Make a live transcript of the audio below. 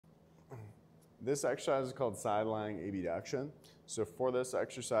This exercise is called Sidelying Abduction. So for this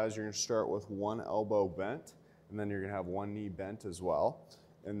exercise, you're gonna start with one elbow bent, and then you're gonna have one knee bent as well.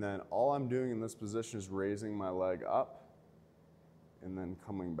 And then all I'm doing in this position is raising my leg up and then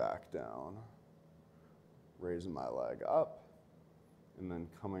coming back down. Raising my leg up and then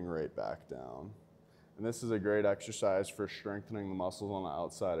coming right back down. And this is a great exercise for strengthening the muscles on the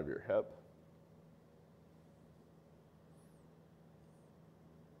outside of your hip.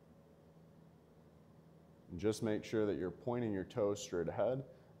 And just make sure that you're pointing your toes straight ahead.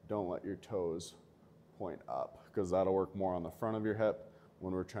 Don't let your toes point up, because that'll work more on the front of your hip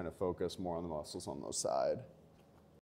when we're trying to focus more on the muscles on the side.